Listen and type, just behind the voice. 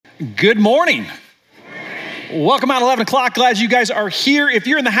Good morning. Welcome out 11 o'clock. Glad you guys are here. If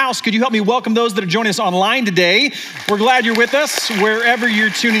you're in the house, could you help me welcome those that are joining us online today? We're glad you're with us wherever you're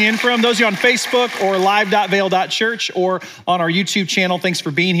tuning in from. Those of you on Facebook or live.vail.church or on our YouTube channel, thanks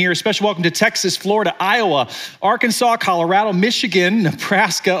for being here. A special welcome to Texas, Florida, Iowa, Arkansas, Colorado, Michigan,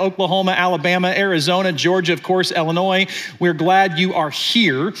 Nebraska, Oklahoma, Alabama, Arizona, Georgia, of course, Illinois. We're glad you are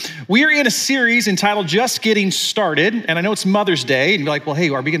here. We are in a series entitled Just Getting Started. And I know it's Mother's Day. And you're like, well, hey,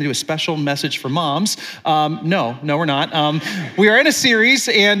 are we going to do a special message for moms? No, we're not. We are in a series,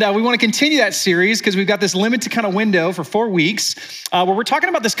 and we want to continue that series because we've got this limited kind of window for 4 weeks where we're talking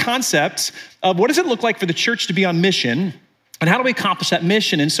about this concept of what does it look like for the church to be on mission, and how do we accomplish that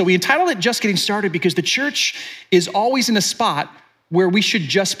mission? And so we entitled it Just Getting Started because the church is always in a spot where we should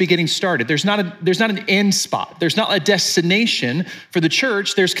just be getting started. There's not an end spot. There's not a destination for the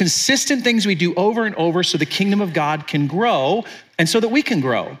church. There's consistent things we do over and over so the kingdom of God can grow and so that we can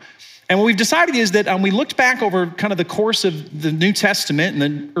grow. And what we've decided is that we looked back over kind of the course of the New Testament and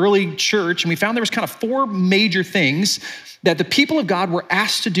the early church, and we found there was kind of 4 major things that the people of God were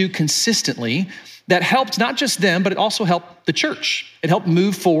asked to do consistently that helped not just them, but it also helped the church. It helped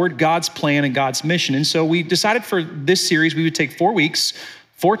move forward God's plan and God's mission. And so we decided for this series, we would take 4 weeks,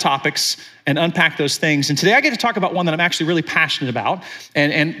 4 topics, and unpack those things. And today I get to talk about one that I'm actually really passionate about,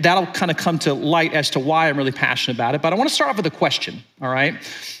 and that'll kind of come to light as to why I'm really passionate about it. But I want to start off with a question, all right?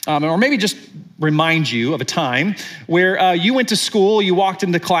 Or maybe just remind you of a time where you went to school, you walked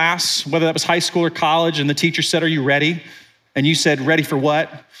into class, whether that was high school or college, and the teacher said, "Are you ready?" And you said, "Ready for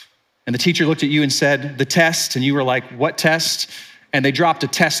what?" And the teacher looked at you and said, "The test." And you were like, "What test?" And they dropped a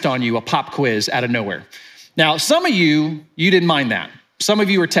test on you, a pop quiz out of nowhere. Now, some of you didn't mind that. Some of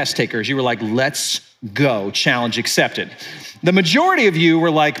you were test takers. You were like, "Let's go, challenge accepted." The majority of you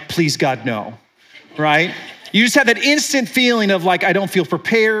were like, "Please God, no," right? You just had that instant feeling of like, I don't feel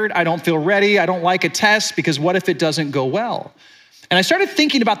prepared. I don't feel ready. I don't like a test because what if it doesn't go well? And I started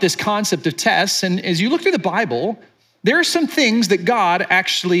thinking about this concept of tests. And as you look through the Bible, there are some things that God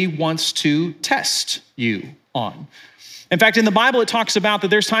actually wants to test you on. In fact, in the Bible, it talks about that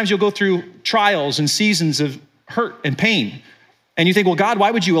there's times you'll go through trials and seasons of hurt and pain. And you think, well, God,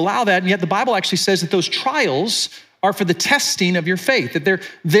 why would you allow that? And yet the Bible actually says that those trials are for the testing of your faith, that they're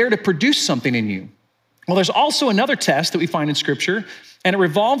there to produce something in you. Well, there's also another test that we find in Scripture, and it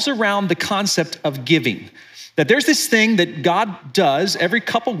revolves around the concept of giving. That there's this thing that God does every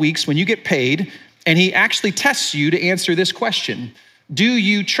couple weeks when you get paid, and he actually tests you to answer this question. Do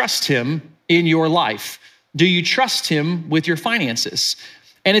you trust him in your life? Do you trust him with your finances?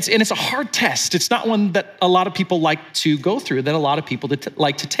 And it's a hard test. It's not one that a lot of people like to go through, that a lot of people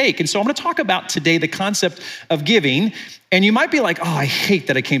like to take. And so I'm going to talk about today the concept of giving. And you might be like, "Oh, I hate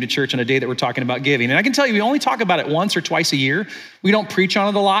that I came to church on a day that we're talking about giving." And I can tell you, we only talk about it once or twice a year. We don't preach on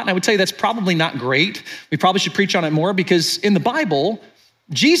it a lot. And I would tell you that's probably not great. We probably should preach on it more because in the Bible,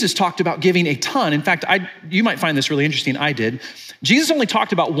 Jesus talked about giving a ton. In fact, you might find this really interesting. I did. Jesus only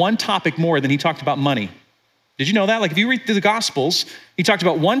talked about one topic more than he talked about money. Did you know that? Like if you read through the Gospels, he talked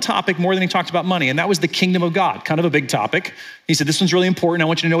about one topic more than he talked about money, and that was the kingdom of God, kind of a big topic. He said, this one's really important. I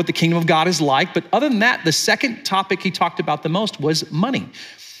want you to know what the kingdom of God is like. But other than that, the second topic he talked about the most was money.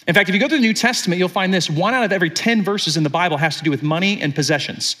 In fact, if you go to the New Testament, you'll find this: 1 out of every 10 verses in the Bible has to do with money and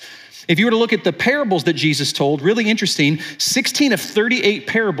possessions. If you were to look at the parables that Jesus told, really interesting, 16 of 38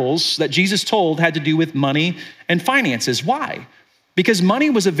 parables that Jesus told had to do with money and finances. Why? Because money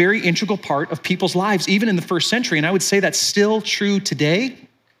was a very integral part of people's lives, even in the first century. And I would say that's still true today.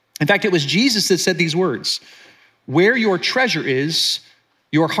 In fact, it was Jesus that said these words: "Where your treasure is,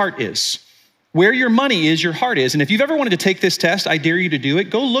 your heart is." Where your money is, your heart is. And if you've ever wanted to take this test, I dare you to do it.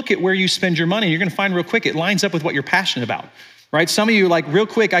 Go look at where you spend your money. You're going to find real quick, it lines up with what you're passionate about, right? Some of you, like real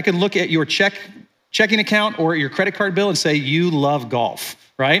quick, I can look at your checking account or your credit card bill and say, you love golf.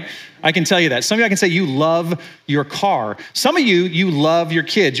 Right? I can tell you that. Some of you, I can say you love your car. Some of you love your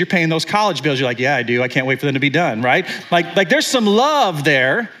kids. You're paying those college bills. You're like, yeah, I do. I can't wait for them to be done, right? Like there's some love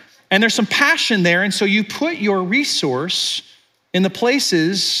there and there's some passion there. And so you put your resource in the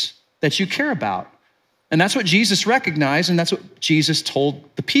places that you care about. And that's what Jesus recognized, and that's what Jesus told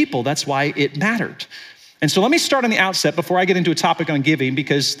the people. That's why it mattered. And so let me start on the outset before I get into a topic on giving,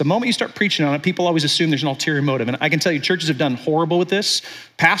 because the moment you start preaching on it, people always assume there's an ulterior motive. And I can tell you, churches have done horrible with this.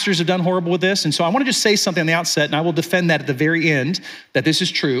 Pastors have done horrible with this. And so I want to just say something on the outset, and I will defend that at the very end, that this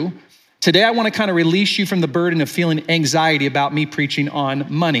is true. Today, I want to kind of release you from the burden of feeling anxiety about me preaching on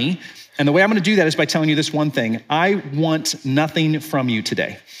money. And the way I'm going to do that is by telling you this one thing. I want nothing from you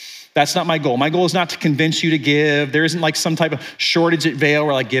today. That's not my goal. My goal is not to convince you to give. There isn't like some type of shortage at Vail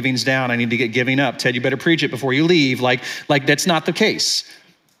where like giving's down. I need to get giving up. Ted, you better preach it before you leave. Like that's not the case.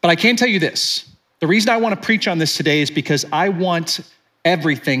 But I can tell you this. The reason I want to preach on this today is because I want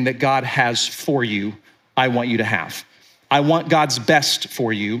everything that God has for you, I want you to have. I want God's best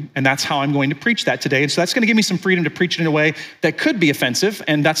for you, and that's how I'm going to preach that today. And so that's going to give me some freedom to preach it in a way that could be offensive,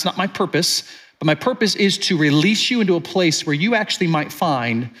 and that's not my purpose. But my purpose is to release you into a place where you actually might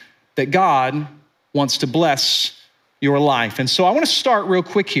find that God wants to bless your life. And so I want to start real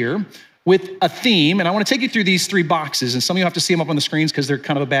quick here with a theme, and I want to take you through these 3 boxes. And some of you have to see them up on the screens because they're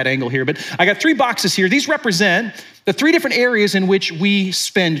kind of a bad angle here. But I got 3 boxes here. These represent the 3 different areas in which we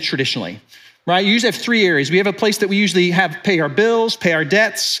spend traditionally. Right? You usually have 3 areas. We have a place that we usually have pay our bills, pay our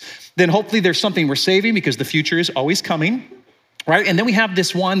debts. Then hopefully there's something we're saving because the future is always coming, right? And then we have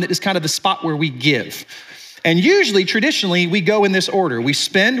this one that is kind of the spot where we give. And usually, traditionally, we go in this order. We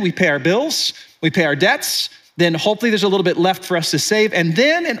spend, we pay our bills, we pay our debts. Then hopefully there's a little bit left for us to save. And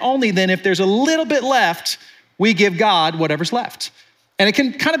then, and only then, if there's a little bit left, we give God whatever's left. And it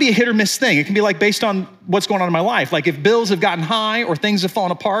can kind of be a hit or miss thing. It can be like based on what's going on in my life. Like if bills have gotten high or things have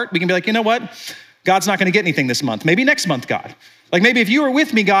fallen apart, we can be like, you know what? God's not gonna get anything this month. Maybe next month, God. Like maybe if you were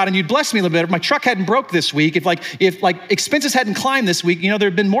with me, God, and you'd bless me a little bit, if my truck hadn't broke this week, if expenses hadn't climbed this week,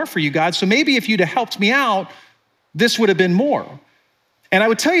 there'd been more for you, God. So maybe if you'd have helped me out, this would have been more. And I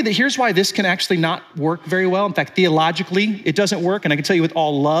would tell you that here's why this can actually not work very well. In fact, theologically, it doesn't work. And I can tell you with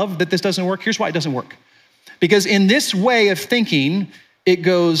all love that this doesn't work. Here's why it doesn't work. Because in this way of thinking, it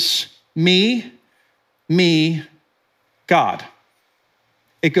goes me, God.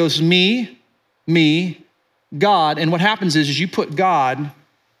 It goes me, God. And what happens is you put God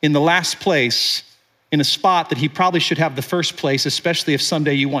in the last place in a spot that he probably should have the first place, especially if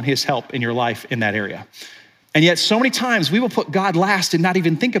someday you want his help in your life in that area. And yet so many times we will put God last and not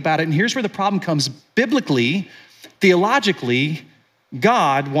even think about it. And here's where the problem comes. Biblically, theologically,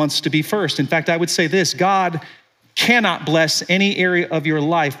 God wants to be first. In fact, I would say this, God cannot bless any area of your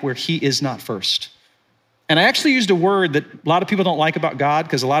life where he is not first. And I actually used a word that a lot of people don't like about God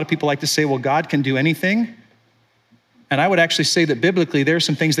because a lot of people like to say, well, God can do anything. And I would actually say that biblically, there are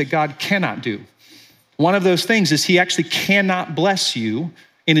some things that God cannot do. One of those things is he actually cannot bless you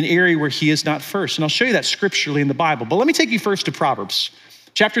in an area where he is not first. And I'll show you that scripturally in the Bible. But let me take you first to Proverbs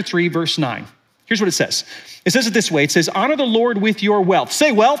chapter 3, verse 9. Here's what it says. It says it this way. It says, honor the Lord with your wealth.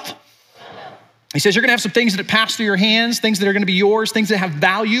 Say wealth. He says, you're gonna have some things that pass through your hands, things that are gonna be yours, things that have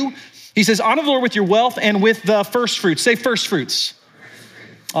value. He says, honor the Lord with your wealth and with the first fruits. Say first fruits.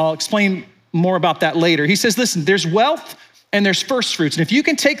 I'll explain more about that later. He says, listen, there's wealth and there's first fruits. And if you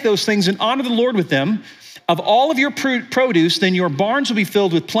can take those things and honor the Lord with them, of all of your produce, then your barns will be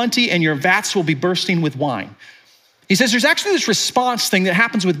filled with plenty and your vats will be bursting with wine. He says, there's actually this response thing that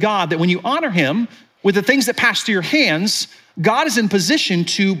happens with God that when you honor him with the things that pass through your hands, God is in position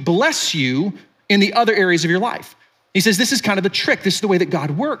to bless you in the other areas of your life. He says, this is kind of the trick. This is the way that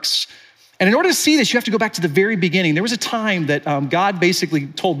God works. And in order to see this, you have to go back to the very beginning. There was a time that God basically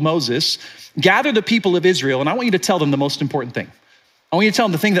told Moses, gather the people of Israel, and I want you to tell them the most important thing. I want you to tell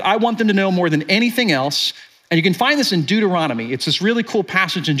them the thing that I want them to know more than anything else. And you can find this in Deuteronomy. It's this really cool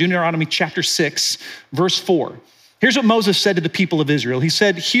passage in Deuteronomy chapter 6, verse 4. Here's what Moses said to the people of Israel. He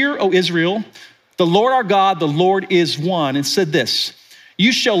said, hear, O Israel, the Lord our God, the Lord is one, and said this,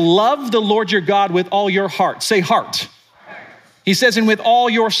 you shall love the Lord your God with all your heart. Say heart. He says, and with all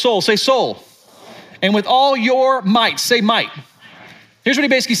your soul. Say soul. And with all your might. Say might. Here's what he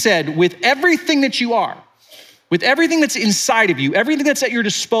basically said. With everything that you are, with everything that's inside of you, everything that's at your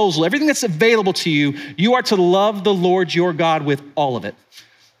disposal, everything that's available to you, you are to love the Lord your God with all of it.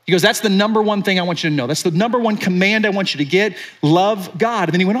 He goes, that's the number one thing I want you to know. That's the number one command I want you to get. Love God.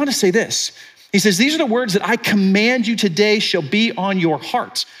 And then he went on to say this. He says, these are the words that I command you today shall be on your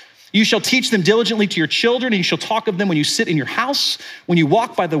heart. You shall teach them diligently to your children, and you shall talk of them when you sit in your house, when you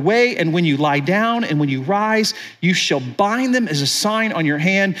walk by the way, and when you lie down, and when you rise. You shall bind them as a sign on your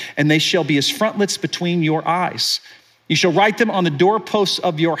hand, and they shall be as frontlets between your eyes. You shall write them on the doorposts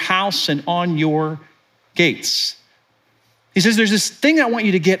of your house and on your gates. He says, there's this thing I want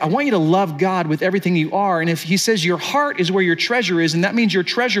you to get. I want you to love God with everything you are. And if he says your heart is where your treasure is, and that means your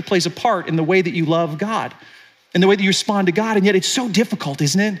treasure plays a part in the way that you love God and the way that you respond to God. And yet it's so difficult,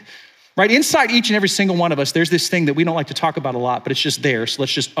 isn't it? Right? Inside each and every single one of us, there's this thing that we don't like to talk about a lot, but it's just there. So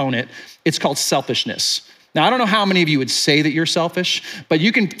let's just own it. It's called selfishness. Now, I don't know how many of you would say that you're selfish, but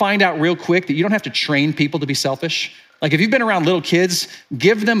you can find out real quick that you don't have to train people to be selfish. Like if you've been around little kids,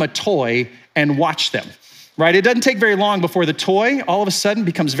 give them a toy and watch them. Right? It doesn't take very long before the toy all of a sudden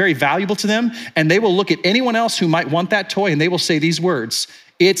becomes very valuable to them, and they will look at anyone else who might want that toy and they will say these words,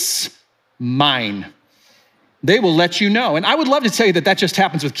 it's mine. They will let you know. And I would love to tell you that that just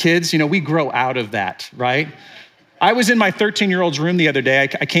happens with kids. You know, we grow out of that, right? I was in my 13-year-old's room the other day.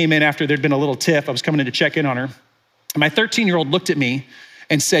 I came in after there'd been a little tiff. I was coming in to check in on her. And my 13-year-old looked at me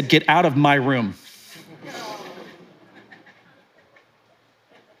and said, "Get out of my room."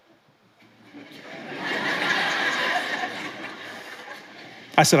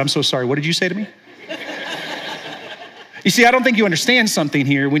 I said, "I'm so sorry. What did you say to me?" You see, I don't think you understand something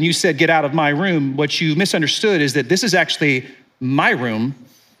here. When you said, "Get out of my room," what you misunderstood is that this is actually my room,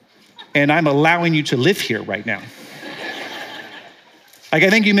 and I'm allowing you to live here right now. Like, I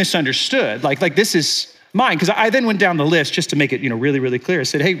think you misunderstood. Like this is mine. Because I then went down the list just to make it, really, really clear. I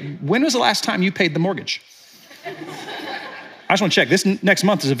said, "Hey, when was the last time you paid the mortgage? I just want to check. This next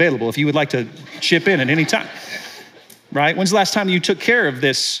month is available if you would like to chip in at any time." Right? When's the last time you took care of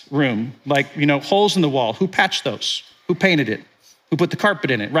this room? Like, holes in the wall. Who patched those? Who painted it? Who put the carpet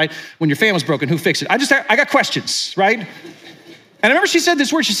in it, right? When your fan was broken, who fixed it? I got questions, right? And I remember she said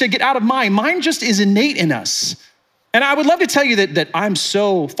this word. She said, "Get out of mine." Mine just is innate in us. And I would love to tell you that I'm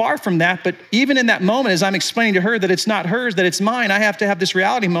so far from that, but even in that moment, as I'm explaining to her that it's not hers, that it's mine, I have to have this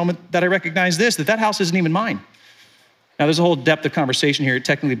reality moment that I recognize that house isn't even mine. Now, there's a whole depth of conversation here. It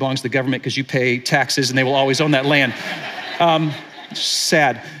technically belongs to the government because you pay taxes and they will always own that land.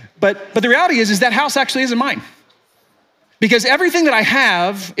 Sad. But the reality is that house actually isn't mine. Because everything that I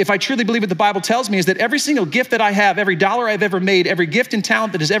have, if I truly believe what the Bible tells me, is that every single gift that I have, every dollar I've ever made, every gift and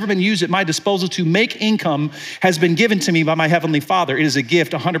talent that has ever been used at my disposal to make income has been given to me by my Heavenly Father. It is a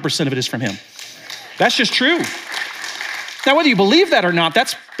gift. 100% of it is from Him. That's just true. Now, whether you believe that or not,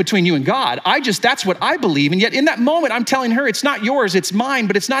 that's between you and God. That's what I believe. And yet in that moment, I'm telling her, it's not yours, it's mine,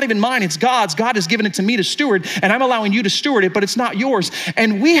 but it's not even mine, it's God's. God has given it to me to steward, and I'm allowing you to steward it, but it's not yours.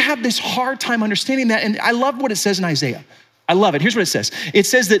 And we have this hard time understanding that. And I love what it says in Isaiah. I love it. Here's what it says. It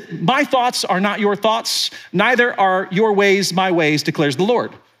says that my thoughts are not your thoughts, neither are your ways my ways, declares the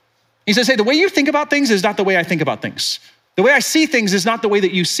Lord. He says, hey, the way you think about things is not the way I think about things. The way I see things is not the way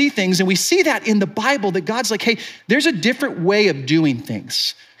that you see things. And we see that in the Bible, that God's like, hey, there's a different way of doing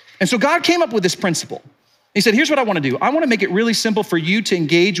things. And so God came up with this principle. He said, here's what I want to do. I want to make it really simple for you to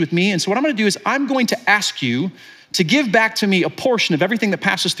engage with me. And so what I'm going to do is I'm going to ask you to give back to me a portion of everything that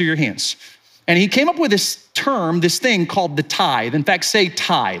passes through your hands. And he came up with this term, this thing called the tithe. In fact, say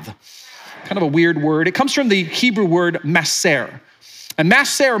tithe. Kind of a weird word. It comes from the Hebrew word maser. And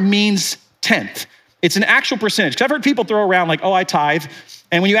maser means tenth. It's an actual percentage. Because I've heard people throw around like, oh, I tithe.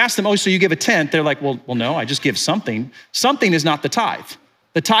 And when you ask them, oh, so you give a tenth? They're like, well, no, I just give something. Something is not the tithe.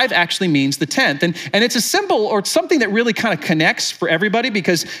 The tithe actually means the tenth. And it's a symbol, or it's something that really kind of connects for everybody,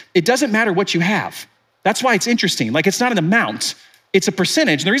 because it doesn't matter what you have. That's why it's interesting. Like, it's not an amount. It's a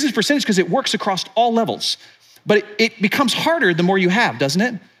percentage. And the reason it's percentage is because it works across all levels. But it becomes harder the more you have, doesn't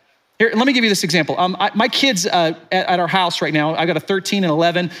it? Here, let me give you this example. My kids at our house right now, I've got a 13 and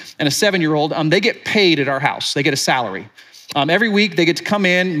 11 and a 7-year-old. They get paid at our house. They get a salary. Every week they get to come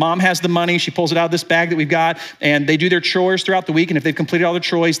in. Mom has the money. She pulls it out of this bag that we've got, and they do their chores throughout the week. And if they've completed all their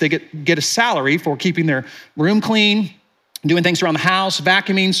chores, they get a salary for keeping their room clean, doing things around the house,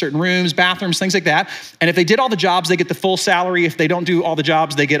 vacuuming certain rooms, bathrooms, things like that. And if they did all the jobs, they get the full salary. If they don't do all the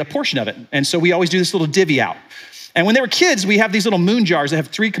jobs, they get a portion of it. And so we always do this little divvy out. And when they were kids, we have these little moon jars that have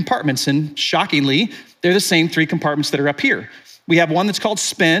 3 compartments. And shockingly, they're the same 3 compartments that are up here. We have one that's called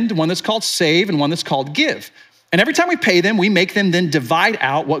spend, one that's called save, and one that's called give. And every time we pay them, we make them then divide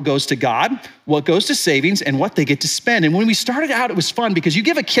out what goes to God, what goes to savings, and what they get to spend. And when we started out, it was fun because you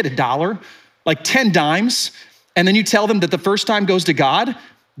give a kid $1, like 10 dimes, and then you tell them that the first time goes to God,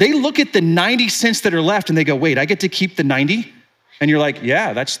 they look at the 90 cents that are left and they go, wait, I get to keep the 90? And you're like,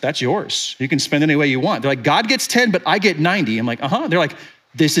 yeah, that's yours. You can spend any way you want. They're like, God gets 10, but I get 90. I'm like, They're like,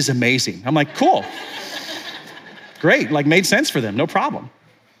 this is amazing. I'm like, cool. Great, like made sense for them, no problem.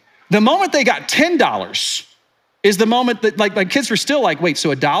 The moment they got $10 is the moment that like my kids were still like, wait,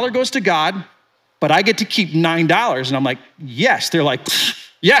 so $1 goes to God, but I get to keep $9. And I'm like, yes. They're like,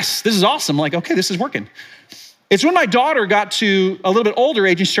 yes, this is awesome. I'm like, okay, this is working. It's when my daughter got to a little bit older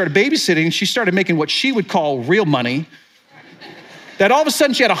age and she started babysitting, she started making what she would call real money, that all of a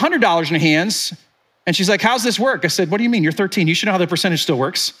sudden she had $100 in her hands, and she's like, how's this work? I said, what do you mean? You're 13. You should know how the percentage still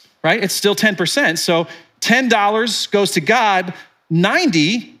works, right? It's still 10%. So $10 goes to God,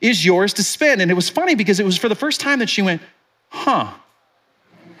 90 is yours to spend. And it was funny because it was for the first time that she went, huh.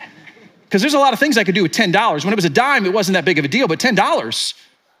 Because there's a lot of things I could do with $10. When it was a dime, it wasn't that big of a deal, but $10,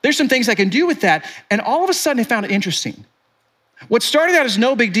 there's some things I can do with that. And all of a sudden I found it interesting. What started out as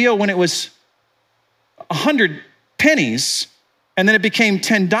no big deal when it was 100 pennies, and then it became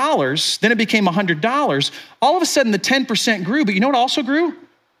 $10, then it became $100. All of a sudden the 10% grew, but you know what also grew?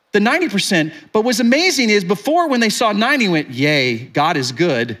 The 90%. But what's amazing is before, when they saw 90, went, yay, God is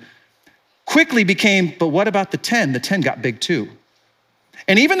good. quickly became, but what about the 10? The 10 got big too.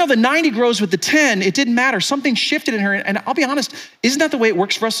 And even though the 90 grows with the 10, it didn't matter. Something shifted in her. And I'll be honest, isn't that the way it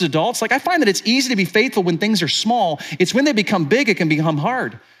works for us as adults? Like I find that it's easy to be faithful when things are small. It's when they become big, it can become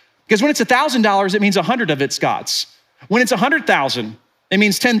hard. Because when it's $1,000, it means 100 of it's God's. When it's 100,000, it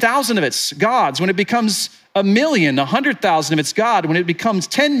means 10,000 of it's God's. When it becomes 1,000,000, 100,000 of it's God. When it becomes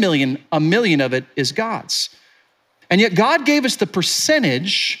 10 million, 1,000,000 of it is God's. And yet God gave us the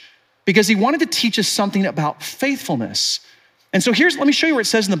percentage because he wanted to teach us something about faithfulness. And so let me show you where it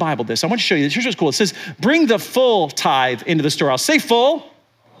says in the Bible this. I want to show you this. Here's what's cool. It says, bring the full tithe into the storehouse. Say full.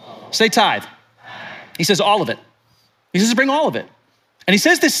 Say tithe. He says all of it. He says bring all of it. And he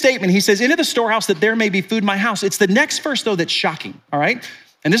says this statement. He says, into the storehouse that there may be food in my house. It's the next verse though that's shocking, all right?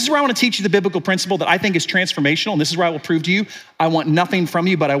 And this is where I want to teach you the biblical principle that I think is transformational. And this is where I will prove to you, I want nothing from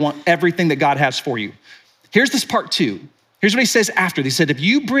you, but I want everything that God has for you. Here's this part 2. Here's what he says after. He said, if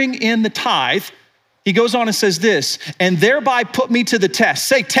you bring in the tithe, he goes on and says this, and thereby put me to the test.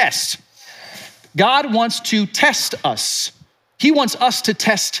 Say test. God wants to test us. He wants us to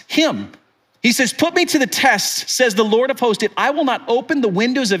test him. He says, put me to the test, says the Lord of hosts, if I will not open the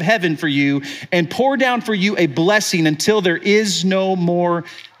windows of heaven for you and pour down for you a blessing until there is no more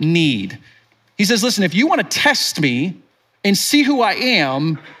need. He says, listen, if you want to test me and see who I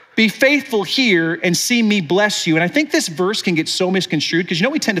am, be faithful here and see me bless you. And I think this verse can get so misconstrued because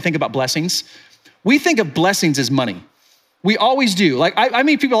we tend to think about blessings. We think of blessings as money. We always do. Like I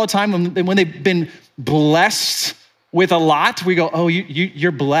meet people all the time when they've been blessed with a lot, we go, oh,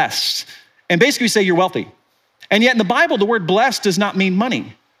 you're blessed. And basically we say you're wealthy. And yet in the Bible, the word blessed does not mean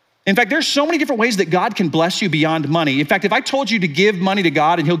money. In fact, there's so many different ways that God can bless you beyond money. In fact, if I told you to give money to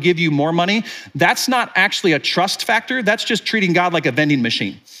God and he'll give you more money, that's not actually a trust factor. That's just treating God like a vending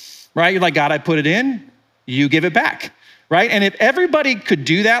machine, right? You're like, God, I put it in, you give it back. Right? And if everybody could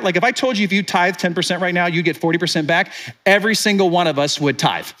do that, like if I told you if you tithe 10% right now, you get 40% back, every single one of us would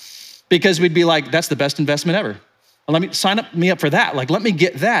tithe because we'd be like, that's the best investment ever. Let me sign me up for that. Like, let me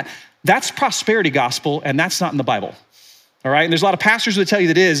get that. That's prosperity gospel, and that's not in the Bible. All right? And there's a lot of pastors that tell you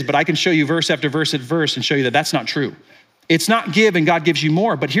that it is, but I can show you verse after verse after verse and show you that that's not true. It's not give and God gives you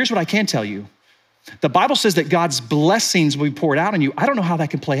more, but here's what I can tell you. The Bible says that God's blessings will be poured out on you. I don't know how that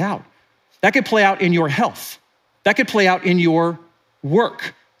can play out. That could play out in your health. That could play out in your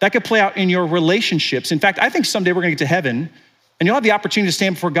work. That could play out in your relationships. In fact, I think someday we're gonna get to heaven and you'll have the opportunity to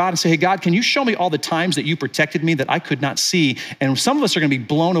stand before God and say, hey, God, can you show me all the times that you protected me that I could not see? And some of us are gonna be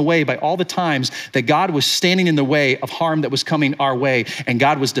blown away by all the times that God was standing in the way of harm that was coming our way and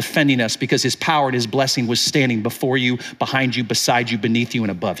God was defending us because his power and his blessing was standing before you, behind you, beside you, beneath you, and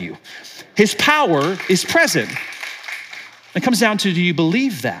above you. His power is present. It comes down to, do you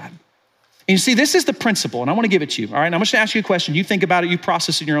believe that? And you see, this is the principle, and I want to give it to you, all right? And I'm just gonna ask you a question. You think about it, you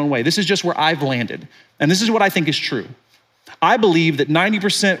process it in your own way. This is just where I've landed, and this is what I think is true. I believe that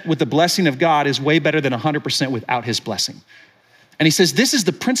 90% with the blessing of God is way better than 100% without his blessing. And he says, this is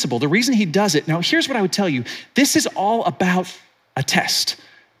the principle, the reason he does it. Now, here's what I would tell you. This is all about a test.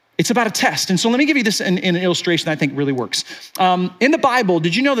 It's about a test. And so let me give you this in an illustration that I think really works. In the Bible,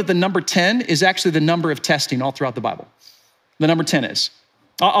 did you know that the number 10 is actually the number of testing all throughout the Bible? The number 10 is.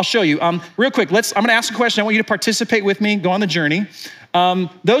 I'll show you. Real quick, I'm gonna ask a question. I want you to participate with me, go on the journey.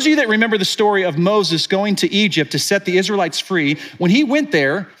 Those of you that remember the story of Moses going to Egypt to set the Israelites free, when he went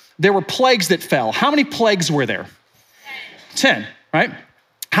there were plagues that fell. How many plagues were there? 10, right?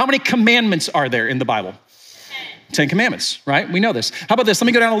 How many commandments are there in the Bible? 10 commandments, right? We know this. How about this? Let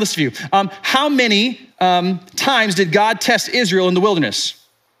me go down a list for you. How many times did God test Israel in the wilderness?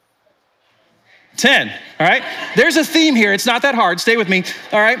 10, all right? There's a theme here. It's not that hard. Stay with me,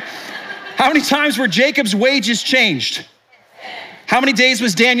 all right? How many times were Jacob's wages changed? How many days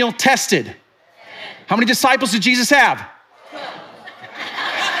was Daniel tested? How many disciples did Jesus have? All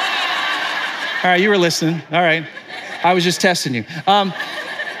right, you were listening. All right. I was just testing you.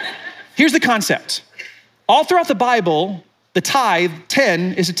 Here's the concept. All throughout the Bible, the tithe,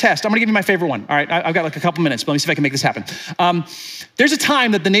 10, is a test. I'm gonna give you my favorite one. All right, I've got like a couple minutes, but let me see if I can make this happen. There's a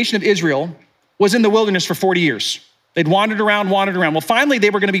time that the nation of Israel was in the wilderness for 40 years. They'd wandered around. Well, finally,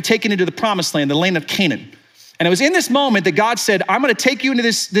 they were gonna be taken into the promised land, the land of Canaan. And it was in this moment that God said, I'm gonna take you into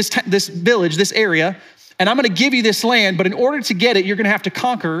this village, this area, and I'm gonna give you this land, but in order to get it, you're gonna have to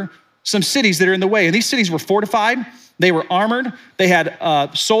conquer some cities that are in the way. And these cities were fortified, they were armored, they had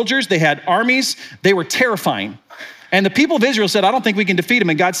soldiers, they had armies, they were terrifying. And the people of Israel said, I don't think we can defeat them.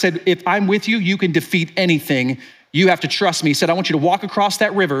 And God said, if I'm with you, you can defeat anything. You have to trust me. He said, I want you to walk across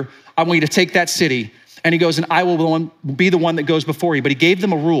that river. I want you to take that city. And he goes, and I will be the one that goes before you. But he gave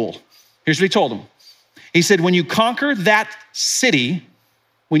them a rule. Here's what he told them. He said, when you conquer that city,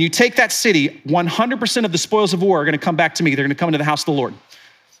 when you take that city, 100% of the spoils of war are gonna come back to me. They're gonna come into the house of the Lord.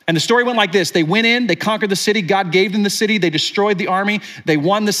 And the story went like this. They went in, they conquered the city. God gave them the city. They destroyed the army. They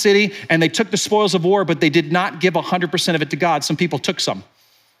won the city, and they took the spoils of war, but they did not give 100% of it to God. Some people took some.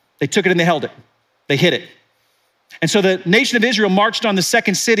 They took it and they held it. They hid it. And so the nation of Israel marched on the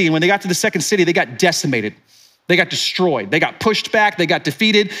second city, and when they got to the second city, they got decimated. They got destroyed. They got pushed back. They got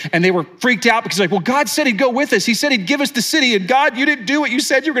defeated, and they were freaked out because like, well, God said he'd go with us. He said he'd give us the city, and God, you didn't do what you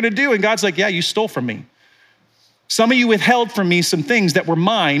said you were gonna do. And God's like, yeah, you stole from me. Some of you withheld from me some things that were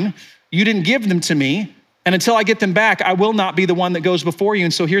mine. You didn't give them to me. And until I get them back, I will not be the one that goes before you.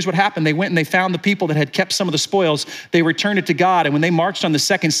 And so here's what happened. They went and they found the people that had kept some of the spoils. They returned it to God. And when they marched on the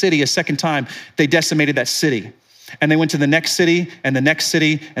second city a second time, they decimated that city. And they went to the next city and the next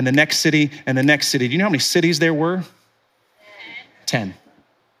city and the next city and the next city. Do you know how many cities there were? 10.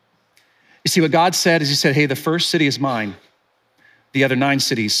 You see, what God said is he said, hey, the first city is mine. The other 9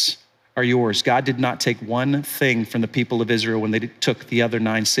 cities are yours. God did not take one thing from the people of Israel when they took the other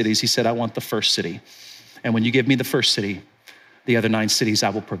 9 cities. He said, I want the first city. And when you give me the first city, the other 9 cities I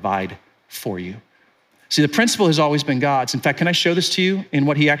will provide for you. See, the principle has always been God's. In fact, can I show this to you in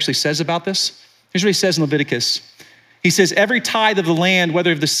what he actually says about this? Here's what he says in Leviticus. He says, every tithe of the land,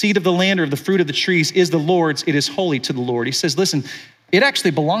 whether of the seed of the land or of the fruit of the trees, is the Lord's. It is holy to the Lord. He says, listen, it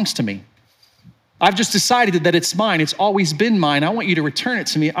actually belongs to me. I've just decided that it's mine. It's always been mine. I want you to return it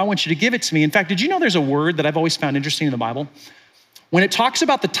to me. I want you to give it to me. In fact, did you know there's a word that I've always found interesting in the Bible? When it talks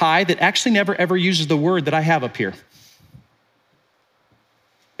about the tithe, it actually never ever uses the word that I have up here.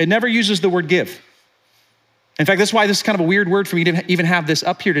 It never uses the word give. In fact, that's why this is kind of a weird word for me to even have this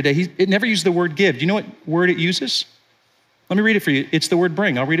up here today. It never uses the word give. Do you know what word it uses? Let me read it for you. It's the word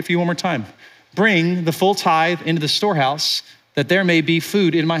bring. I'll read it for you one more time. Bring the full tithe into the storehouse, that there may be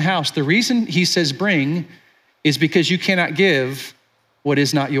food in my house. The reason he says bring is because you cannot give what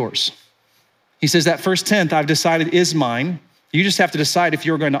is not yours. He says that first tenth I've decided is mine. You just have to decide if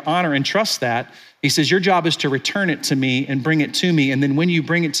you're going to honor and trust that. He says your job is to return it to me and bring it to me. And then when you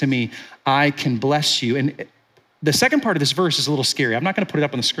bring it to me, I can bless you. And the second part of this verse is a little scary. I'm not going to put it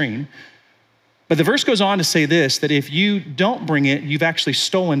up on the screen. But the verse goes on to say this, that if you don't bring it, you've actually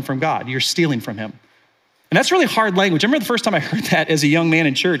stolen from God. You're stealing from him. And that's really hard language. I remember the first time I heard that as a young man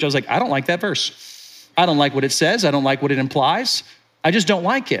in church, I was like, I don't like that verse. I don't like what it says. I don't like what it implies. I just don't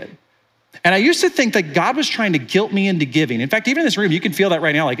like it. And I used to think that God was trying to guilt me into giving. In fact, even in this room, you can feel that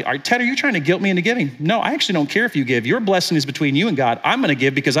right now. Like, Ted, are you trying to guilt me into giving? No, I actually don't care if you give. Your blessing is between you and God. I'm gonna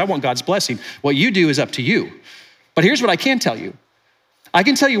give because I want God's blessing. What you do is up to you. But here's what I can tell you. I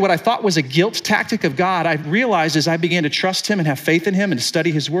can tell you what I thought was a guilt tactic of God. I realized as I began to trust him and have faith in him and to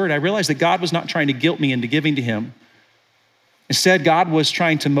study his word, I realized that God was not trying to guilt me into giving to him. Instead, God was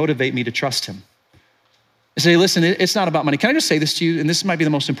trying to motivate me to trust him. I say, listen, it's not about money. Can I just say this to you? And this might be the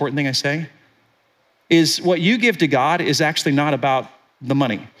most important thing I say, is what you give to God is actually not about the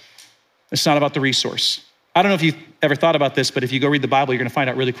money. It's not about the resource. I don't know if you've ever thought about this, but if you go read the Bible, you're gonna find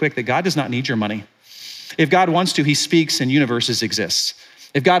out really quick that God does not need your money. If God wants to, he speaks and universes exist.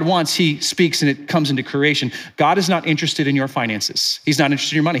 If God wants, he speaks and it comes into creation. God is not interested in your finances. He's not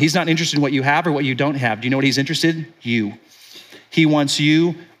interested in your money. He's not interested in what you have or what you don't have. Do you know what he's interested in? You. He wants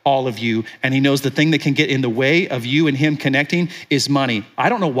you, all of you, and he knows the thing that can get in the way of you and him connecting is money. I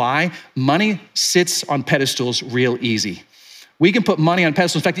don't know why. Money sits on pedestals real easy. We can put money on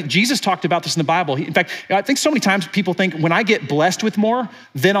pedestals. In fact, Jesus talked about this in the Bible. In fact, I think so many times people think when I get blessed with more,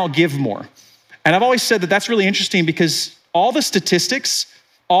 then I'll give more. And I've always said that that's really interesting because all the statistics,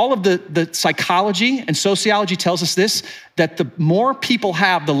 all of the psychology and sociology tells us this, that the more people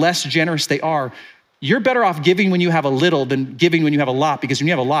have, the less generous they are. You're better off giving when you have a little than giving when you have a lot, because when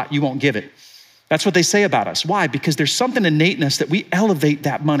you have a lot, you won't give it. That's what they say about us. Why? Because there's something innate in us that we elevate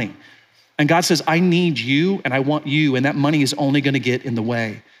that money. And God says, I need you and I want you, and that money is only gonna get in the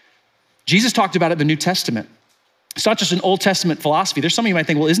way. Jesus talked about it in the New Testament. It's not just an Old Testament philosophy. There's some of you might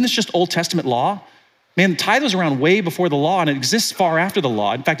think, well, isn't this just Old Testament law? Man, the tithe was around way before the law and it exists far after the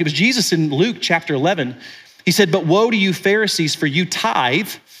law. In fact, it was Jesus in Luke chapter 11. He said, but woe to you Pharisees, for you tithe.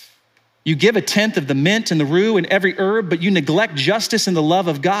 You give a tenth of the mint and the rue and every herb, but you neglect justice and the love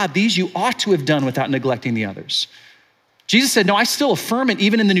of God. These you ought to have done without neglecting the others. Jesus said, no, I still affirm it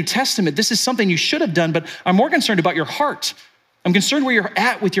even in the New Testament. This is something you should have done, but I'm more concerned about your heart. I'm concerned where you're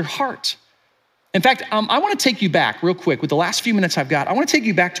at with your heart. In fact, I wanna take you back real quick with the last few minutes I've got. I wanna take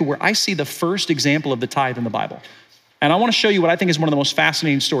you back to where I see the first example of the tithe in the Bible. And I wanna show you what I think is one of the most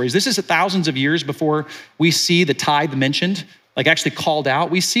fascinating stories. This is thousands of years before we see the tithe mentioned, like actually called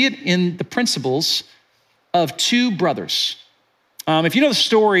out. We see it in the principles of 2 brothers. If you know the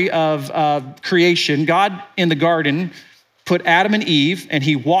story of creation, God in the garden put Adam and Eve, and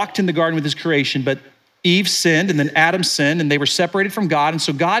he walked in the garden with his creation, but Eve sinned, and then Adam sinned, and they were separated from God, and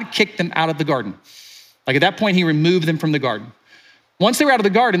so God kicked them out of the garden. Like at that point, he removed them from the garden. Once they were out of the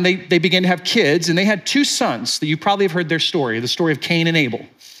garden, they began to have kids, and they had two sons that you probably have heard their story, the story of Cain and Abel,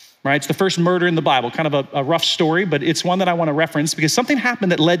 right? It's the first murder in the Bible, kind of a rough story, but it's one that I want to reference because something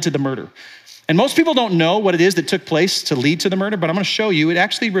happened that led to the murder. And most people don't know what it is that took place to lead to the murder, but I'm going to show you it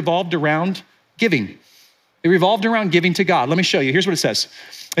actually revolved around giving. It revolved around giving to God. Let me show you. Here's what it says.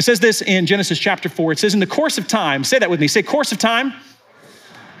 It says this in Genesis chapter 4. It says, in the course of time, say that with me, say course of time.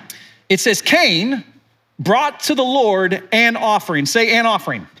 It says, Cain brought to the Lord an offering. Say an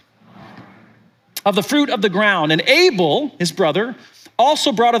offering. Of the fruit of the ground. And Abel, his brother,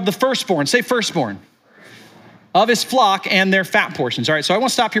 also brought of the firstborn. Say firstborn. Of his flock and their fat portions. All right, so I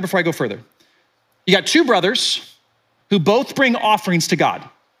want to stop here before I go further. You got two brothers who both bring offerings to God.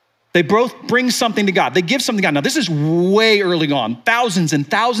 They both bring something to God. They give something to God. Now, this is way early on, thousands and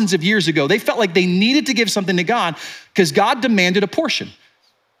thousands of years ago. They felt like they needed to give something to God because God demanded a portion.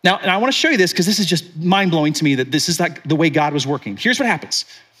 Now, and I want to show you this because this is just mind-blowing to me that this is like the way God was working. Here's what happens.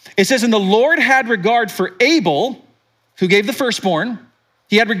 It says, and the Lord had regard for Abel, who gave the firstborn.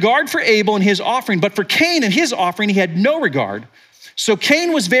 He had regard for Abel and his offering, but for Cain and his offering, he had no regard. So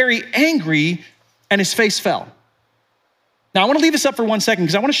Cain was very angry and his face fell. Now, I want to leave this up for 1 second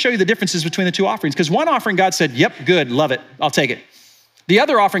because I want to show you the differences between the two offerings. Because one offering, God said, yep, good, love it, I'll take it. The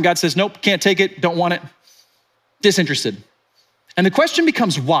other offering, God says, nope, can't take it, don't want it, disinterested. And the question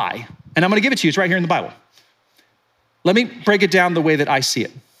becomes why? And I'm going to give it to you, it's right here in the Bible. Let me break it down the way that I see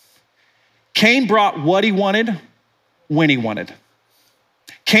it. Cain brought what he wanted, when he wanted.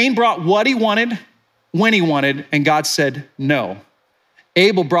 Cain brought what he wanted, when he wanted, and God said no.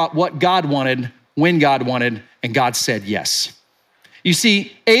 Abel brought what God wanted, when God wanted, and God said yes. You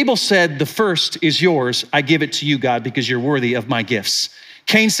see, Abel said, the first is yours. I give it to you, God, because you're worthy of my gifts.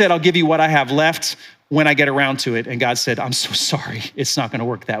 Cain said, I'll give you what I have left when I get around to it. And God said, I'm so sorry. It's not going to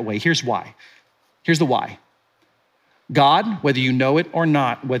work that way. Here's why. Here's the why. God, whether you know it or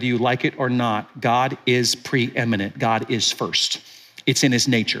not, whether you like it or not, God is preeminent. God is first. It's in his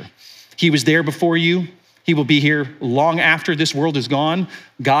nature. He was there before you. He will be here long after this world is gone.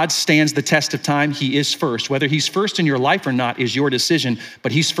 God stands the test of time. He is first. Whether he's first in your life or not is your decision,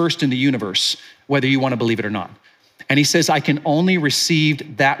 but he's first in the universe, whether you want to believe it or not. And he says, I can only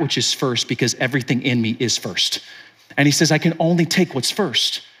receive that which is first because everything in me is first. And he says, I can only take what's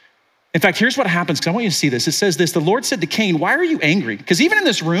first. In fact, here's what happens, because I want you to see this. It says this, the Lord said to Cain, why are you angry? Because even in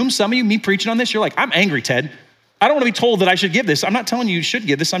this room, some of you, me preaching on this, you're like, I'm angry, Ted. I don't want to be told that I should give this. I'm not telling you you should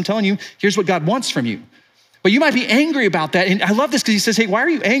give this. I'm telling you, here's what God wants from you. But you might be angry about that. And I love this because he says, hey, why are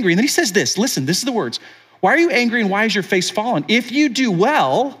you angry? And then he says this, listen, this is the words. Why are you angry and why is your face fallen? If you do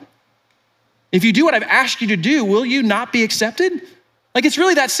well, if you do what I've asked you to do, will you not be accepted? Like it's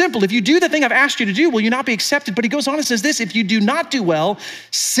really that simple. If you do the thing I've asked you to do, will you not be accepted? But he goes on and says this, if you do not do well,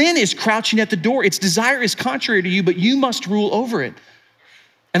 sin is crouching at the door. Its desire is contrary to you, but you must rule over it.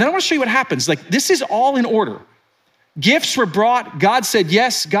 And then I want to show you what happens. Like this is all in order. Gifts were brought. God said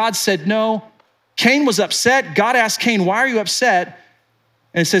yes. God said no. Cain was upset. God asked Cain, why are you upset?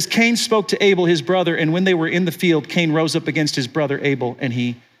 And it says, Cain spoke to Abel, his brother, and when they were in the field, Cain rose up against his brother Abel and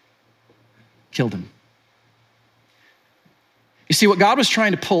he killed him. You see, what God was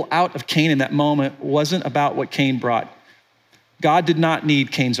trying to pull out of Cain in that moment wasn't about what Cain brought. God did not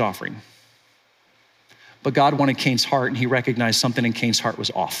need Cain's offering. But God wanted Cain's heart, and he recognized something in Cain's heart was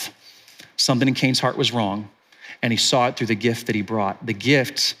off. Something in Cain's heart was wrong, and he saw it through the gift that he brought. The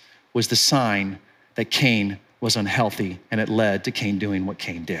gift was the sign that Cain was unhealthy, and it led to Cain doing what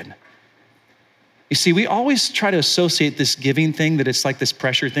Cain did. You see, we always try to associate this giving thing, that it's like this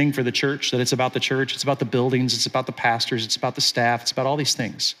pressure thing for the church, that it's about the church, it's about the buildings, it's about the pastors, it's about the staff, it's about all these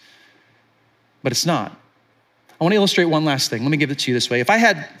things. But it's not. I want to illustrate one last thing. Let me give it to you this way. If I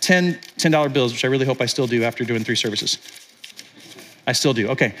had $10 bills, which I really hope I still do after doing 3 services. I still do,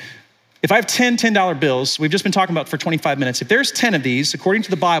 okay. If I have 10 $10 bills, we've just been talking about for 25 minutes. If there's 10 of these, according to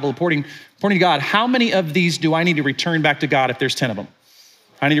the Bible, according to God, how many of these do I need to return back to God if there's 10 of them?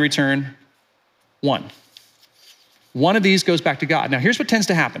 I need to return 1. 1 of these goes back to God. Now, here's what tends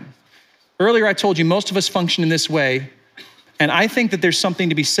to happen. Earlier, I told you most of us function in this way, and I think that there's something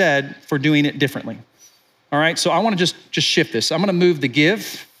to be said for doing it differently. All right, so I want to just shift this. I'm going to move the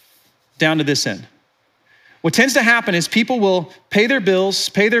give down to this end. What tends to happen is people will pay their bills,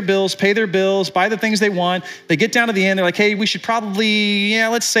 buy the things they want. They get down to the end, they're like, hey, we should probably,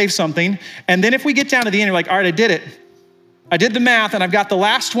 let's save something. And then if we get down to the end, you're like, all right, I did it. I did the math and I've got the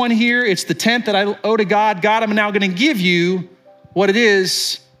last one here. It's the 10th that I owe to God. God, I'm now going to give you what it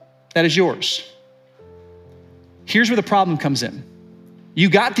is that is yours. Here's where the problem comes in. You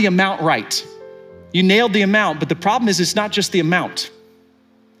got the amount right. You nailed the amount, but the problem is it's not just the amount.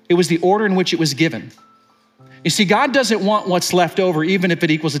 It was the order in which it was given. You see, God doesn't want what's left over, even if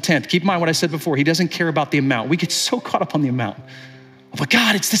it equals a tenth. Keep in mind what I said before. He doesn't care about the amount. We get so caught up on the amount. Oh, but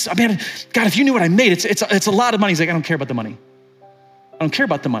God, it's this, man, God, if you knew what I made, it's a lot of money. He's like, I don't care about the money. I don't care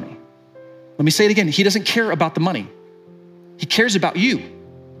about the money. Let me say it again. He doesn't care about the money. He cares about you.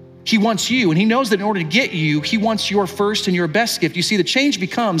 He wants you, and he knows that in order to get you, he wants your first and your best gift. You see, the change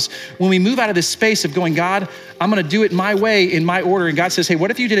becomes when we move out of this space of going, God, I'm gonna do it my way, in my order. And God says, hey,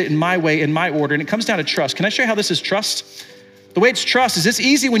 what if you did it in my way, in my order? And it comes down to trust. Can I show you how this is trust? The way it's trust is it's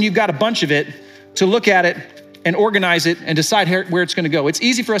easy when you've got a bunch of it to look at it and organize it and decide where it's gonna go. It's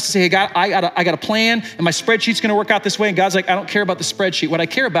easy for us to say, hey, God, I got a plan and my spreadsheet's gonna work out this way. And God's like, I don't care about the spreadsheet. What I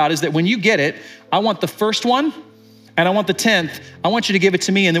care about is that when you get it, I want the first one, and I want the 10th, I want you to give it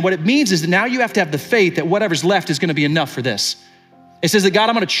to me. And then what it means is that now you have to have the faith that whatever's left is gonna be enough for this. It says that God,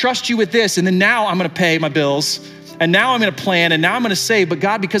 I'm gonna trust you with this, and then now I'm gonna pay my bills, and now I'm gonna plan, and now I'm gonna save. But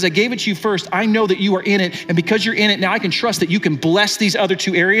God, because I gave it to you first, I know that you are in it, and because you're in it, now I can trust that you can bless these other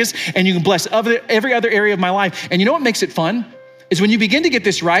two areas, and you can bless every other area of my life. And you know what makes it fun? Is when you begin to get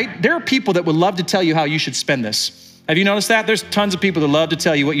this right, there are people that would love to tell you how you should spend this. Have you noticed that? There's tons of people that love to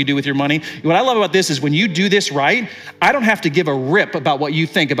tell you what you do with your money. What I love about this is when you do this right, I don't have to give a rip about what you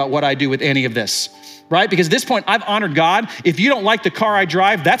think about what I do with any of this, right? Because at this point, I've honored God. If you don't like the car I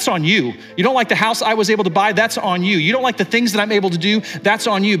drive, that's on you. You don't like the house I was able to buy, that's on you. You don't like the things that I'm able to do, that's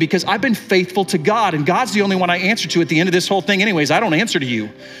on you, because I've been faithful to God, and God's the only one I answer to at the end of this whole thing anyways. I don't answer to you.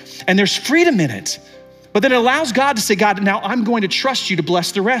 And there's freedom in it. But then it allows God to say, God, now I'm going to trust you to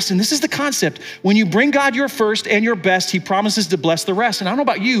bless the rest. And this is the concept. When you bring God your first and your best, he promises to bless the rest. And I don't know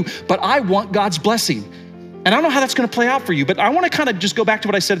about you, but I want God's blessing. And I don't know how that's gonna play out for you, but I wanna kind of just go back to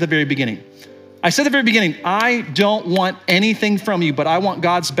what I said at the very beginning. I said at the very beginning, I don't want anything from you, but I want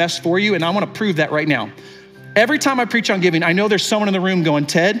God's best for you, and I wanna prove that right now. Every time I preach on giving, I know there's someone in the room going,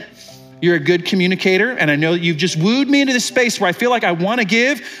 Ted, you're a good communicator, and I know that you've just wooed me into this space where I feel like I wanna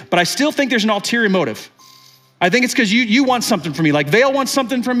give, but I still think there's an ulterior motive. I think it's because you want something from me. Like Vail wants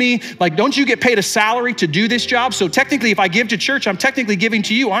something from me. Like, don't you get paid a salary to do this job? So technically, if I give to church, I'm technically giving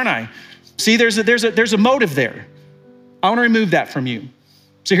to you, aren't I? See, there's a motive there. I wanna remove that from you.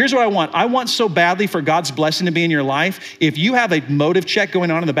 So here's what I want. I want so badly for God's blessing to be in your life. If you have a motive check going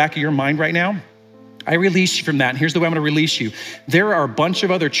on in the back of your mind right now, I release you from that. And here's the way I'm gonna release you. There are a bunch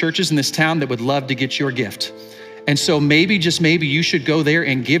of other churches in this town that would love to get your gift. And so maybe, just maybe, you should go there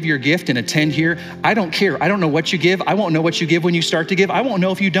and give your gift and attend here. I don't care. I don't know what you give. I won't know what you give when you start to give. I won't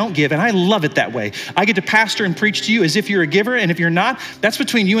know if you don't give. And I love it that way. I get to pastor and preach to you as if you're a giver. And if you're not, that's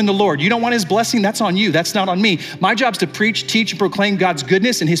between you and the Lord. You don't want his blessing, that's on you. That's not on me. My job is to preach, teach, and proclaim God's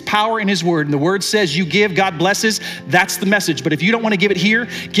goodness and his power in his word. And the word says you give, God blesses. That's the message. But if you don't want to give it here,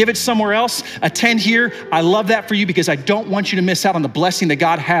 give it somewhere else. Attend here. I love that for you because I don't want you to miss out on the blessing that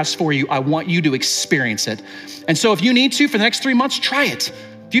God has for you. I want you to experience it. And so if you need to, for the next 3 months, try it.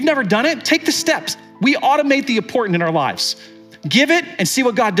 If you've never done it, take the steps. We automate the important in our lives. Give it and see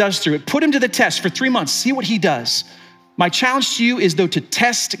what God does through it. Put him to the test for 3 months, see what he does. My challenge to you is though to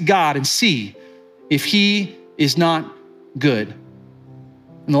test God and see if he is not good.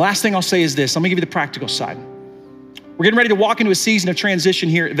 And the last thing I'll say is this. Let me give you the practical side. We're getting ready to walk into a season of transition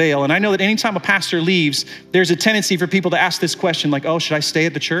here at Vail. And I know that anytime a pastor leaves, there's a tendency for people to ask this question like, oh, should I stay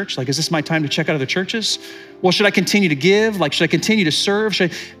at the church? Like, is this my time to check out other churches? Well, should I continue to give? Like, should I continue to serve?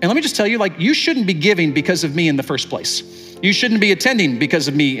 And let me just tell you, like, you shouldn't be giving because of me in the first place. You shouldn't be attending because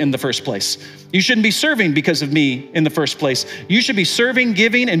of me in the first place. You shouldn't be serving because of me in the first place. You should be serving,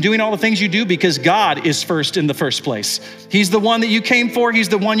 giving, and doing all the things you do because God is first in the first place. He's the one that you came for. He's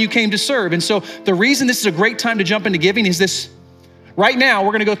the one you came to serve. And so the reason this is a great time to jump into giving is this. Right now,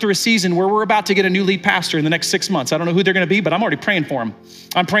 we're gonna go through a season where we're about to get a new lead pastor in the next 6 months. I don't know who they're gonna be, but I'm already praying for them.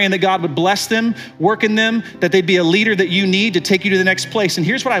 I'm praying that God would bless them, work in them, that they'd be a leader that you need to take you to the next place. And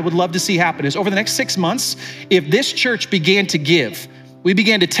here's what I would love to see happen is over the next 6 months, if this church began to give, we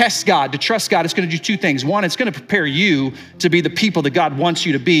began to test God, to trust God, it's gonna do two things. One, it's gonna prepare you to be the people that God wants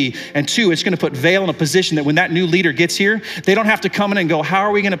you to be. And two, it's gonna put Vail in a position that when that new leader gets here, they don't have to come in and go, how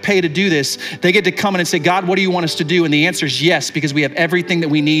are we gonna pay to do this? They get to come in and say, God, what do you want us to do? And the answer is yes, because we have everything that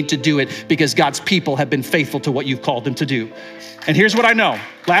we need to do it because God's people have been faithful to what you've called them to do. And here's what I know.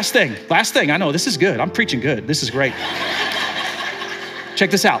 Last thing, I know this is good. I'm preaching good. This is great. Check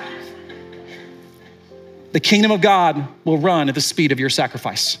this out. The kingdom of God will run at the speed of your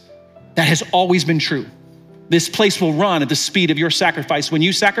sacrifice. That has always been true. This place will run at the speed of your sacrifice. When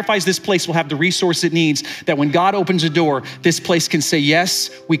you sacrifice, this place will have the resource it needs, that when God opens a door, this place can say, yes,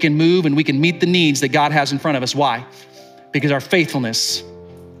 we can move and we can meet the needs that God has in front of us. Why? Because our faithfulness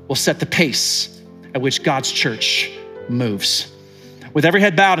will set the pace at which God's church moves. With every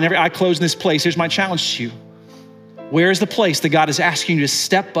head bowed and every eye closed in this place, here's my challenge to you. Where is the place that God is asking you to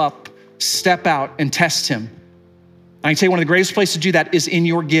step up, step out, and test him? I can tell you one of the greatest places to do that is in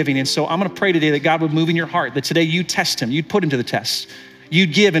your giving. And so I'm gonna pray today that God would move in your heart, that today you test him, you'd put him to the test.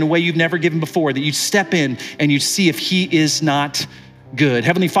 You'd give in a way you've never given before, that you'd step in and you'd see if he is not good.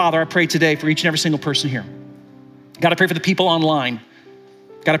 Heavenly Father, I pray today for each and every single person here. God, I pray for the people online.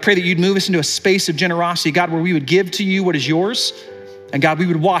 God, I pray that you'd move us into a space of generosity, God, where we would give to you what is yours. And God, we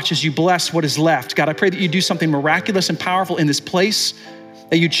would watch as you bless what is left. God, I pray that you do something miraculous and powerful in this place,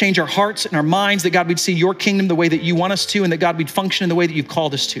 that you change our hearts and our minds, that God, we'd see your kingdom the way that you want us to, and that God, we'd function in the way that you've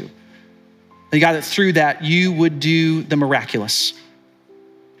called us to. And God, that through that, you would do the miraculous.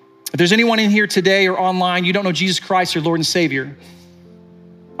 If there's anyone in here today or online, you don't know Jesus Christ, your Lord and Savior,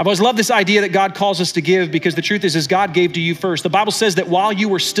 I've always loved this idea that God calls us to give, because the truth is God gave to you first. The Bible says that while you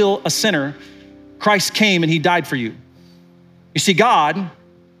were still a sinner, Christ came and he died for you. You see, God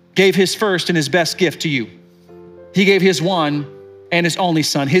gave his first and his best gift to you. He gave his one and his only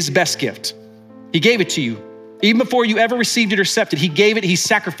son, his best gift. He gave it to you. Even before you ever received it or accepted, he gave it, he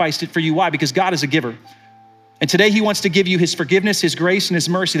sacrificed it for you. Why? Because God is a giver. And today he wants to give you his forgiveness, his grace, and his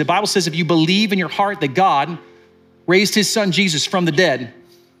mercy. The Bible says if you believe in your heart that God raised his son Jesus from the dead,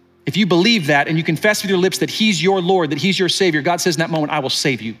 if you believe that and you confess with your lips that he's your Lord, that he's your Savior, God says in that moment, I will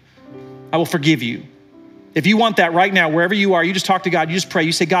save you. I will forgive you. If you want that right now, wherever you are, you just talk to God, you just pray.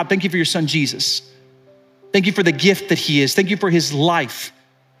 You say, God, thank you for your son, Jesus. Thank you for the gift that he is. Thank you for his life,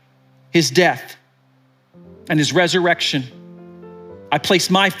 his death, and his resurrection. I place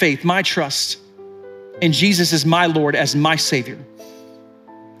my faith, my trust in Jesus as my Lord, as my Savior.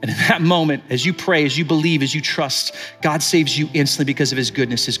 And in that moment, as you pray, as you believe, as you trust, God saves you instantly because of his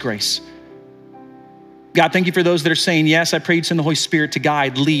goodness, his grace. God, thank you for those that are saying yes. I pray you'd send the Holy Spirit to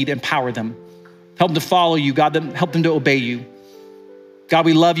guide, lead, empower them. Help them to follow you, God, help them to obey you. God,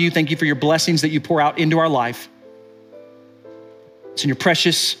 we love you. Thank you for your blessings that you pour out into our life. It's in your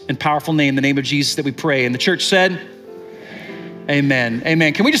precious and powerful name, the name of Jesus, that we pray. And the church said, amen.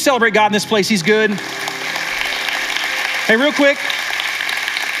 Amen. Can we just celebrate God in this place? He's good. Hey, real quick,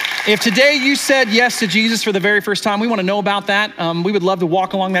 if today you said yes to Jesus for the very first time, we want to know about that. We would love to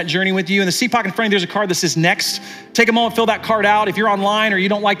walk along that journey with you. In the seat pocket in front of you, there's a card that says next. Take a moment, fill that card out. If you're online or you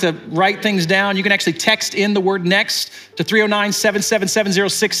don't like to write things down, you can actually text in the word next to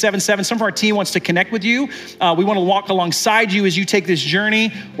 309-777-0677. Some of our team wants to connect with you. We want to walk alongside you as you take this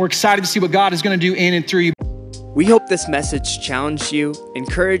journey. We're excited to see what God is going to do in and through you. We hope this message challenged you,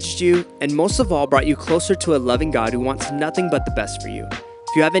 encouraged you, and most of all, brought you closer to a loving God who wants nothing but the best for you.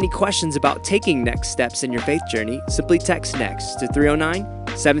 If you have any questions about taking next steps in your faith journey, simply text NEXT to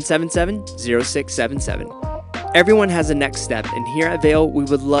 309-777-0677. Everyone has a next step, and here at Vail, we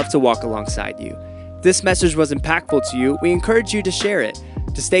would love to walk alongside you. If this message was impactful to you, we encourage you to share it.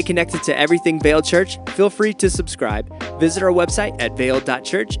 To stay connected to everything Vail Church, feel free to subscribe, visit our website at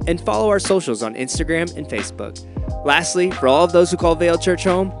vail.church, and follow our socials on Instagram and Facebook. Lastly, for all of those who call Vail Church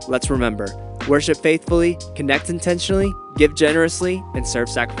home, let's remember, worship faithfully, connect intentionally, give generously, and serve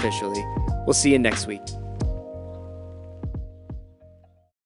sacrificially. We'll see you next week.